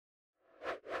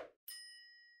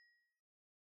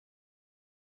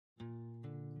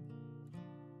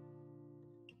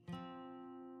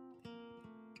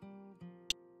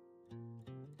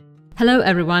Hello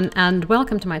everyone and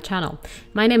welcome to my channel.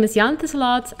 My name is Jan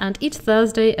Tisselot and each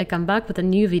Thursday I come back with a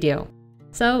new video.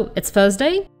 So it's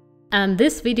Thursday and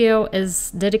this video is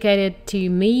dedicated to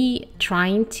me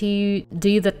trying to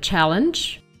do the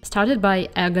challenge started by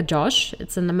ERGOJOSH.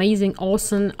 It's an amazing,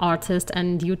 awesome artist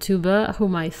and YouTuber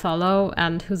whom I follow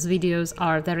and whose videos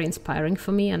are very inspiring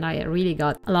for me, and I really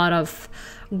got a lot of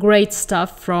great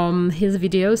stuff from his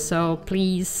videos. So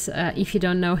please, if you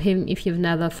don't know him, if you've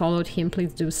never followed him,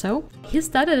 please do so. He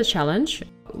started a challenge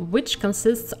which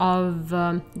consists of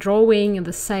drawing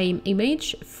the same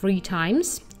image 3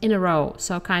 times in a row.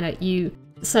 So kind of you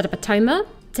set up a timer,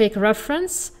 take a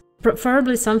reference,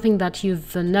 preferably something that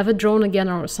you've never drawn again,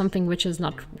 or something which is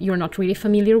you're not really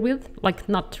familiar with, like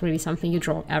not really something you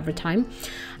draw every time,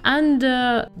 and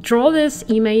draw this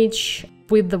image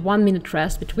with the 1 minute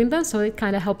rest between them, so it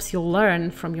kind of helps you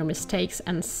learn from your mistakes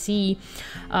and see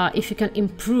if you can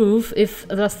improve, if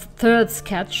the third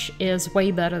sketch is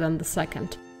way better than the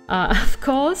second. Of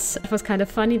course, it was kind of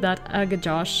funny that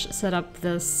ERGOJOSH set up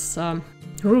this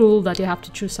rule that you have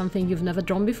to choose something you've never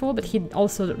drawn before, but he'd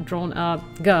also drawn a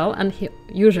girl, and he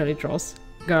usually draws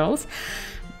girls.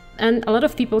 And a lot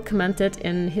of people commented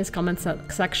in his comment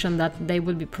section that they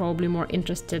would be probably more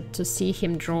interested to see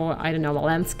him draw, I don't know, a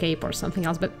landscape or something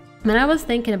else. But when I was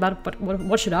thinking about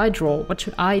what should I draw, what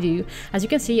should I do, as you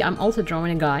can see, I'm also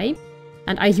drawing a guy.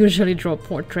 And I usually draw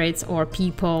portraits or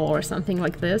people or something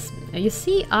like this. You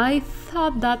see, I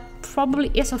thought that probably,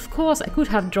 yes, of course, I could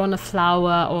have drawn a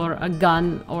flower or a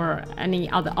gun or any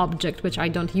other object, which I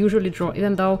don't usually draw,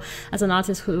 even though as an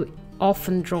artist who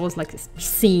often draws like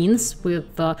scenes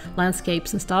with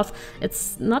landscapes and stuff,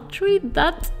 it's not really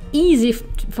that easy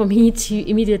for me to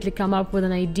immediately come up with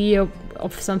an idea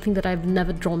of something that I've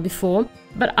never drawn before.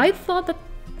 But I thought that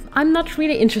I'm not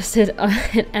really interested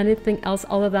in anything else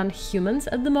other than humans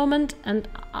at the moment, and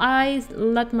I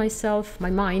let my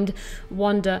mind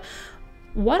wander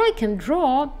what I can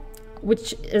draw,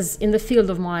 which is in the field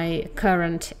of my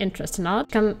current interest in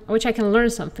art, which I can learn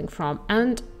something from.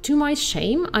 And to my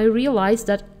shame, I realized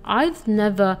that I've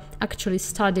never actually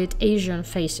studied Asian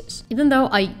faces. Even though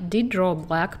I did draw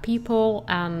black people,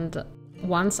 and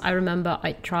once I remember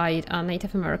I tried a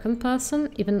Native American person,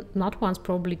 even not once,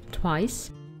 probably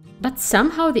twice. But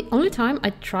somehow the only time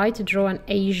I tried to draw an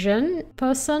Asian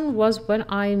person was when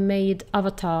I made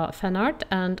Avatar fan art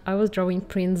and I was drawing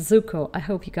Prince Zuko. I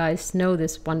hope you guys know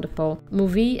this wonderful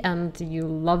movie and you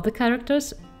love the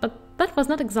characters, but that was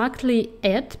not exactly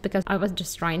it, because I was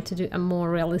just trying to do a more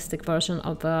realistic version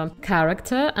of the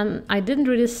character and I didn't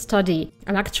really study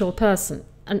an actual person.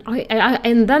 And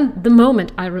and then the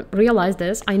moment I realized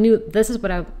this, I knew this is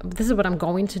what I'm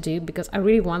going to do, because I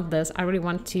really want this. I really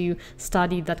want to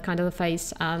study that kind of a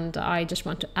face, and I just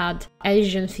want to add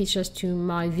Asian features to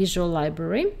my visual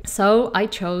library. So I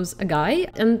chose a guy,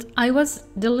 and I was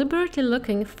deliberately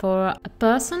looking for a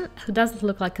person who doesn't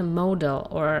look like a model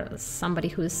or somebody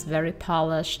who is very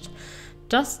polished.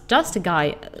 Just a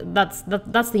guy. That's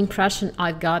the impression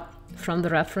I've got from the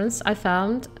reference I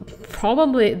found.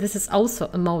 Probably this is also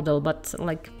a model, but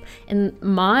like in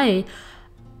my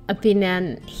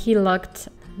opinion, he looked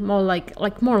more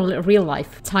like more real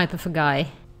life type of a guy.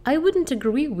 I wouldn't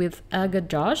agree with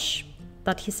ERGOJOSH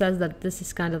that he says that this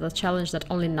is kind of a challenge that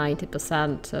only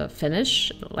 90%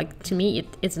 finish. Like, to me, it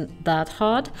isn't that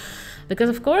hard, because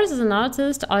of course as an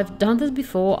artist I've done this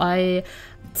before.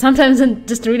 Sometimes it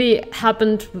just really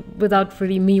happened without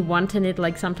really me wanting it.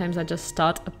 Like sometimes I just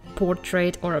start a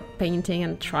portrait or a painting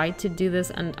and try to do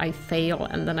this and I fail,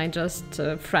 and then I just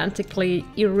frantically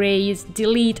erase,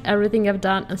 delete everything I've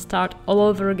done and start all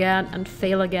over again and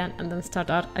fail again and then start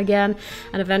out again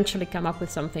and eventually come up with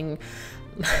something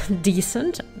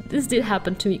decent. This did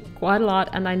happen to me quite a lot,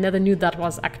 and I never knew that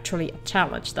was actually a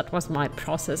challenge. That was my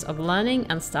process of learning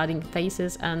and studying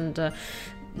faces and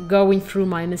going through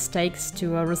my mistakes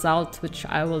to a result which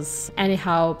I was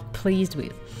anyhow pleased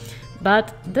with.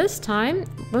 But this time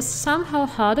was somehow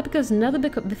harder, because never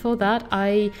before that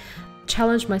I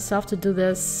challenged myself to do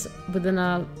this within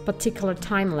a particular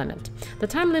time limit. The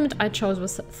time limit I chose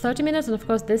was 30 minutes, and of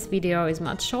course this video is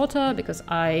much shorter because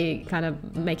I kind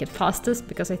of make it fastest,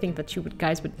 because I think that you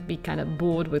guys would be kind of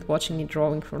bored with watching me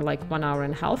drawing for like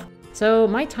 1.5 hours. So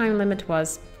my time limit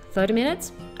was 30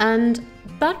 minutes, and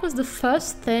that was the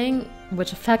first thing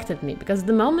which affected me, because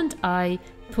the moment I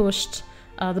pushed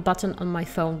the button on my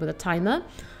phone with a timer,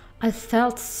 I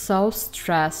felt so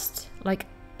stressed. Like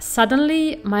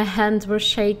suddenly my hands were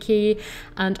shaky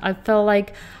and I felt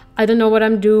like I don't know what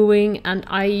I'm doing, and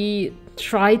I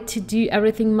tried to do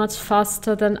everything much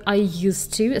faster than I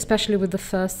used to, especially with the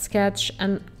first sketch,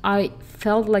 and I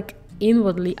felt like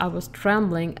inwardly I was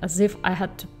trembling, as if I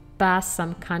had to pass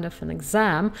some kind of an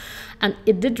exam. And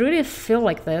it did really feel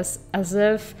like this, as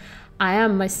if I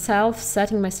am myself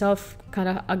setting myself kind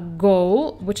of a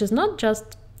goal, which is not just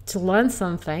to learn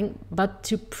something, but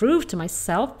to prove to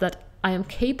myself that I am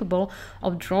capable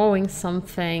of drawing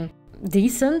something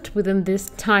decent within this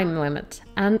time limit.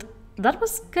 And that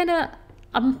was kind of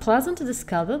unpleasant to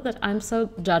discover, that I'm so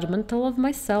judgmental of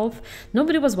myself.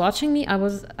 Nobody was watching me. I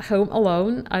was home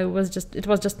alone. It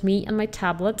was just me and my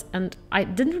tablet, and I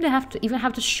didn't really even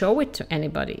have to show it to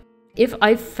anybody. If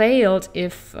I failed,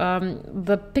 if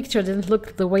the picture didn't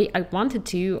look the way I wanted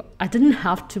to, I didn't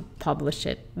have to publish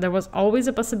it. There was always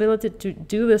a possibility to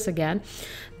do this again.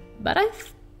 But I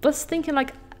was thinking,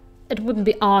 like, it wouldn't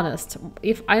be honest.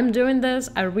 If I'm doing this,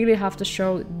 I really have to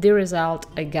show the result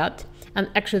I got. And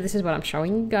actually, this is what I'm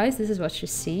showing you guys. This is what you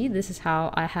see. This is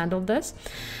how I handled this.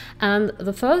 And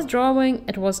the first drawing,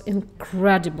 it was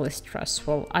incredibly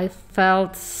stressful. I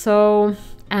felt so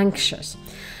anxious.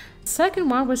 Second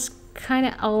one was kind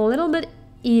of a little bit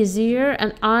easier,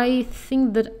 and I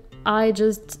think that I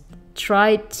just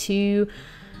tried to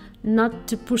not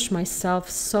to push myself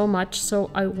so much, so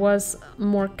I was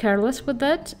more careless with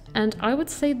it. And I would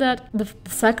say that the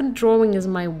second drawing is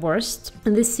my worst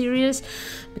in this series,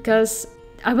 because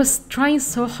I was trying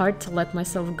so hard to let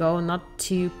myself go, not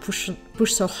to push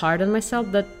so hard on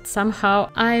myself, that somehow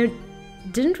I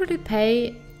didn't really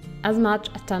pay as much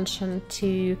attention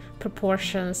to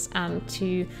proportions and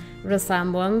to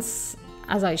resemblance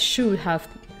as I should have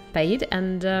paid.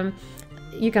 And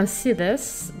you can see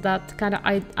this, that kind of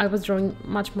I was drawing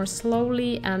much more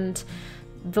slowly, and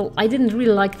I didn't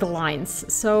really like the lines.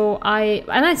 So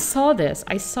I saw this.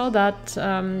 I saw that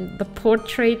the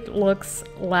portrait looks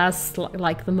less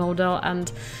like the model,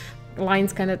 and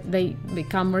lines kind of, they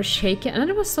become more shaky. And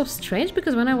it was so strange,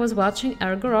 because when I was watching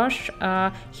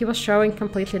ERGOJOSH, he was showing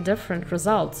completely different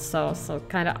results. So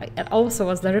kind of, it also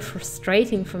was very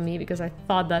frustrating for me, because I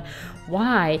thought that,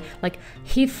 why? Like,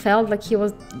 he felt like he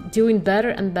was doing better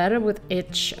and better with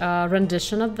each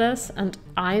rendition of this, and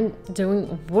I'm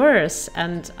doing worse,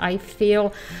 and I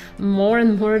feel more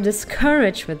and more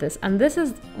discouraged with this. And this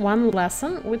is one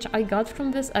lesson which I got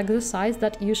from this exercise,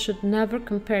 that you should never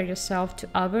compare yourself to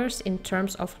others in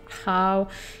terms of how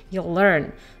you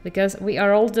learn, because we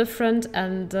are all different,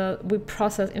 and we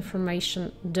process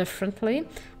information differently,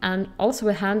 and also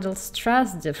we handle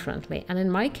stress differently. And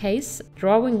in my case,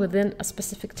 drawing within a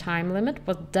specific time limit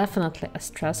was definitely a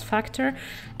stress factor,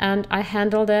 and I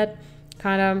handled it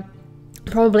kind of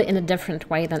probably in a different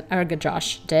way than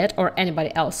ERGOJOSH did, or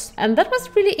anybody else. And that was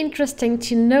really interesting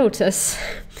to notice.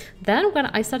 Then when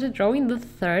I started drawing the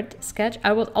third sketch,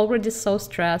 I was already so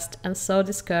stressed and so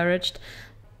discouraged.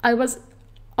 I was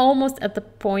almost at the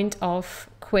point of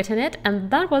quitting it, and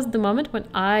that was the moment when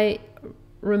I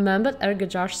remembered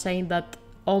ERGOJOSH saying that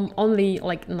only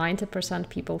like 90%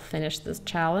 people finished this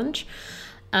challenge.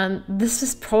 And this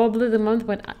is probably the moment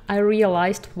when I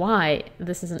realized why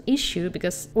this is an issue,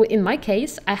 because in my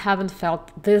case, I haven't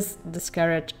felt this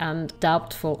discouraged and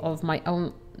doubtful of my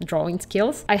own drawing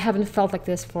skills. I haven't felt like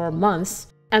this for months.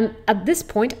 And at this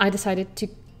point, I decided to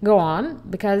go on,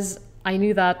 because I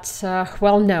knew that,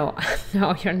 well, no,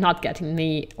 you're not getting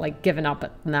me like given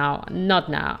up now, not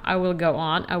now. I will go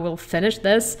on, I will finish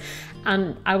this,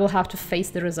 and I will have to face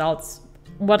the results,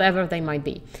 whatever they might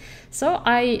be. So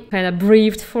I kind of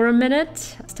breathed for a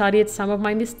minute, studied some of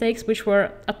my mistakes, which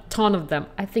were a ton of them.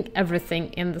 I think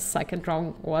everything in the second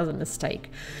drawing was a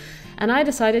mistake. And I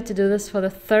decided to do this for the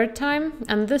third time.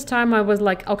 And this time I was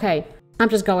like, okay, I'm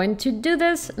just going to do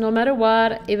this no matter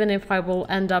what, even if I will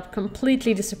end up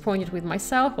completely disappointed with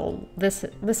myself. Well,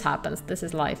 this happens. This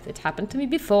is life. It happened to me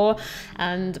before,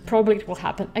 and probably it will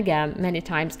happen again, many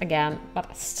times again.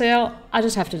 But still, I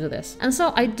just have to do this. And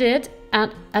so I did.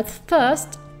 And at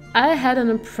first, I had an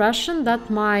impression that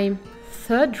my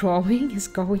third drawing is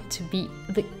going to be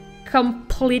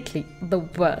completely the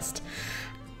worst.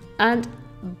 And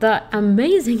the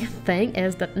amazing thing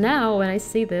is that now when I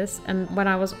see this, and when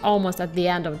I was almost at the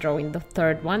end of drawing the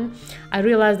third one, I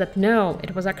realized that no,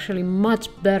 it was actually much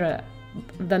better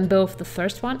than both the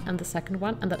first one and the second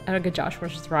one, and that ERGOJOSH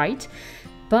was right.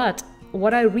 But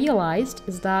what I realized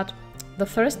is that the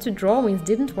first two drawings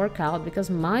didn't work out because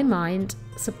my mind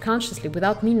subconsciously,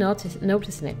 without me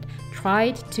noticing it,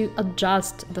 tried to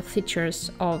adjust the features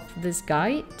of this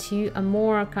guy to a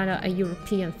more kind of a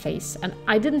European face. And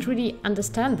I didn't really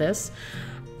understand this.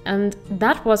 And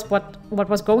that was what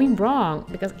was going wrong,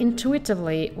 because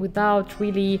intuitively, without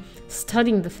really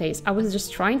studying the face, I was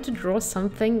just trying to draw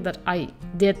something that I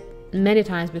did many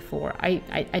times before.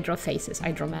 I draw faces,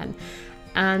 I draw men.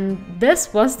 And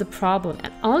this was the problem.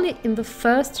 And only in the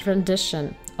first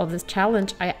rendition of this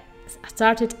challenge, I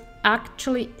started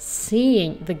actually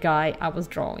seeing the guy I was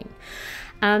drawing.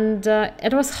 And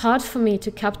it was hard for me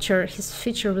to capture his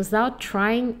feature without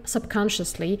trying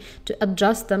subconsciously to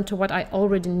adjust them to what I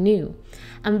already knew.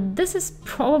 And this is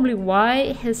probably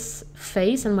why his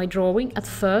face and my drawing at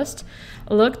first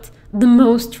looked the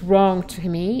most wrong to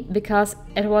me, because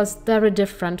it was very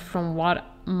different from what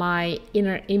my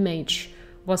inner image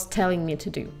was telling me to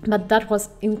do. But that was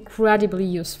incredibly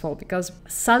useful, because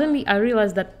suddenly I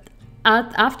realized that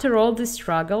after all this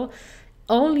struggle,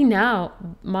 only now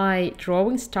my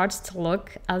drawing starts to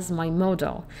look as my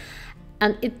model.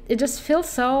 And it just feels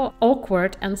so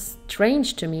awkward and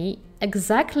strange to me,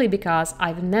 exactly because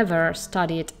I've never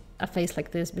studied a face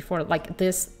like this before, like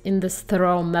this, in this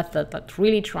thorough method, like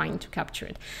really trying to capture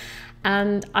it.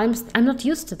 And I'm not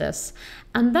used to this.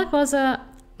 And that was a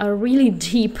really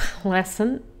deep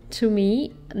lesson to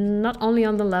me, not only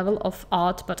on the level of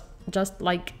art, but just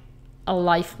like a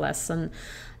life lesson,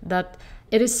 that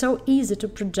it is so easy to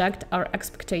project our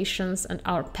expectations and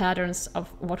our patterns of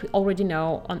what we already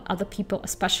know on other people,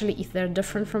 especially if they're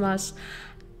different from us.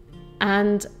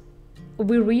 And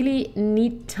we really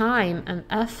need time and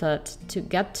effort to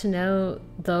get to know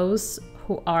those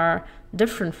who are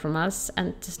different from us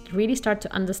and to really start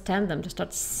to understand them, to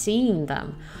start seeing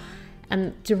them,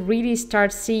 and to really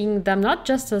start seeing them not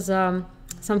just as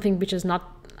something which is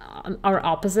not our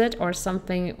opposite or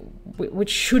something which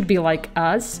should be like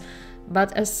us,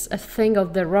 but as a thing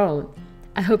of their own.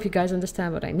 I hope you guys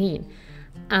understand what I mean.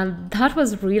 And that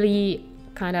was really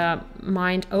kind of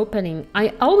mind-opening.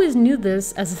 I always knew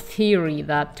this as a theory,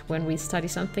 that when we study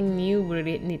something new, we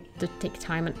really need to take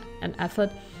time and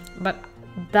effort. But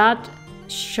that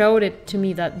showed it to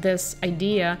me, that this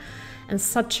idea in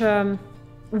such a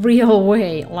real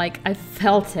way, like I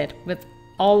felt it with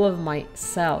all of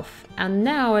myself. And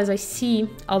now as I see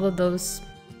all of those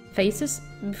faces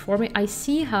before me, I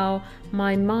see how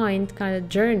my mind kind of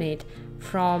journeyed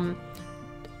from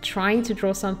trying to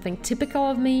draw something typical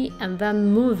of me and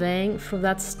then moving through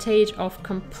that stage of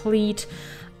complete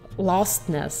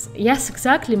lostness. Yes,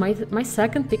 exactly. My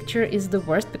second picture is the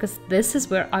worst, because this is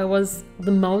where I was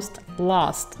the most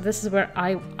lost. This is where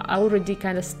I already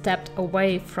kind of stepped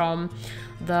away from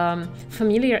the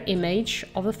familiar image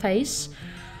of the face,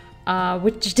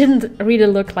 which didn't really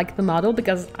look like the model,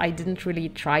 because I didn't really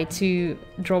try to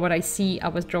draw what I see I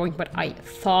was drawing, but I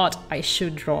thought I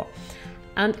should draw.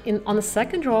 And on the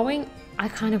second drawing, I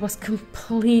kind of was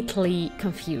completely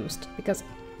confused, because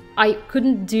I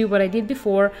couldn't do what I did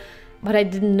before, but I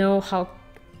didn't know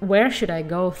where should I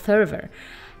go further.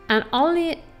 And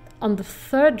only on the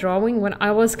third drawing, when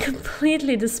I was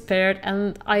completely despaired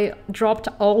and I dropped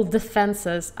all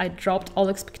defenses, I dropped all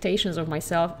expectations of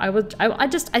myself, I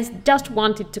just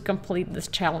wanted to complete this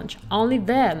challenge. Only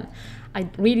then I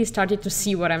really started to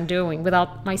see what I'm doing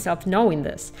without myself knowing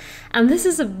this. And this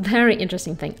is a very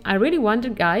interesting thing. I really wonder,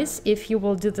 guys, if you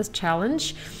will do this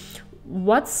challenge,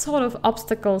 what sort of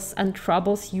obstacles and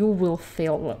troubles you will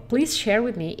feel. Please share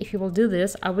with me if you will do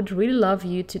this. I would really love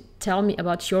you to tell me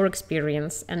about your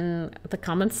experience in the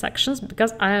comment sections,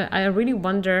 because I really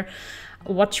wonder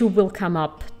what you will come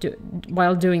up to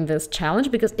while doing this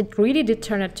challenge, because it really did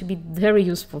turn out to be very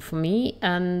useful for me,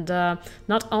 and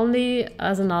not only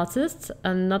as an artist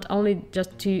and not only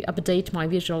just to update my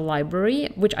visual library,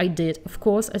 which I did, of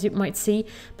course, as you might see,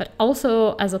 but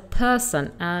also as a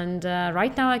person. And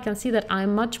right now I can see that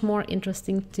I'm much more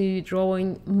interested to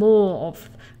drawing more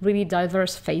of really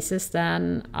diverse faces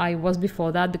than I was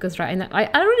before that, because right now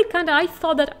I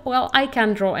thought that, well, I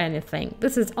can draw anything.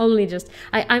 This is only just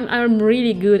I'm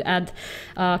really good at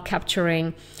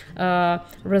capturing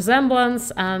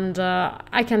resemblance, and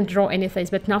I can draw any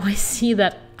face. But now I see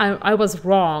that I was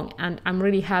wrong, and I'm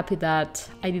really happy that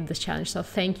I did this challenge. So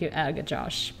thank you,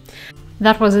 ERGOJOSH.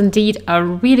 That was indeed a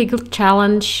really good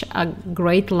challenge, a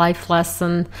great life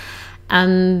lesson,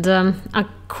 and a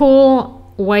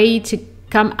cool way to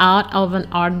come out of an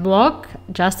art block,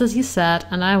 just as you said.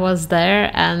 And I was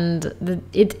there, and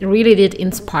it really did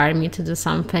inspire me to do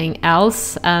something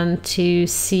else and to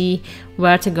see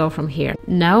where to go from here.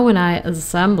 Now when I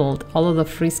assembled all of the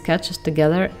free sketches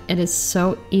together, it is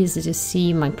so easy to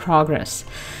see my progress,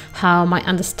 how my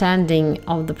understanding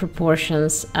of the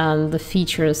proportions and the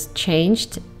features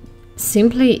changed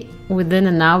simply within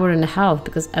an hour and a half,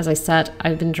 because as I said,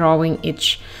 I've been drawing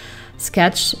each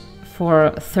sketch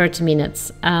for 30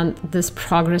 minutes, and this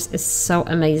progress is so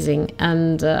amazing.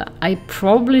 And I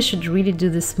probably should really do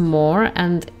this more,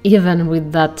 and even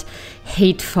with that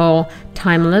hateful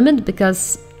time limit,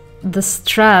 because the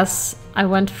stress I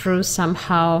went through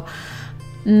somehow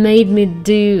made me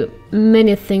do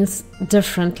many things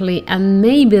differently, and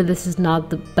maybe this is not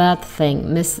the bad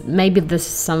thing. Maybe this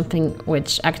is something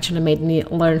which actually made me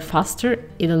learn faster,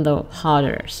 even though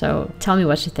harder. So tell me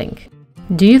what you think.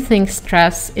 Do you think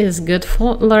stress is good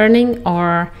for learning,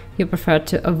 or you prefer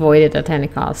to avoid it at any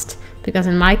cost? Because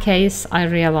in my case, I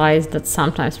realized that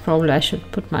sometimes probably I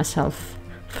should put myself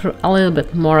through a little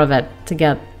bit more of it to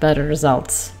get better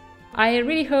results. I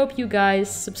really hope you guys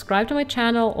subscribe to my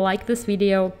channel, like this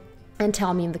video, and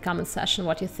tell me in the comment section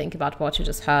what you think about what you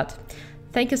just heard.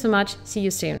 Thank you so much. See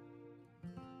you soon.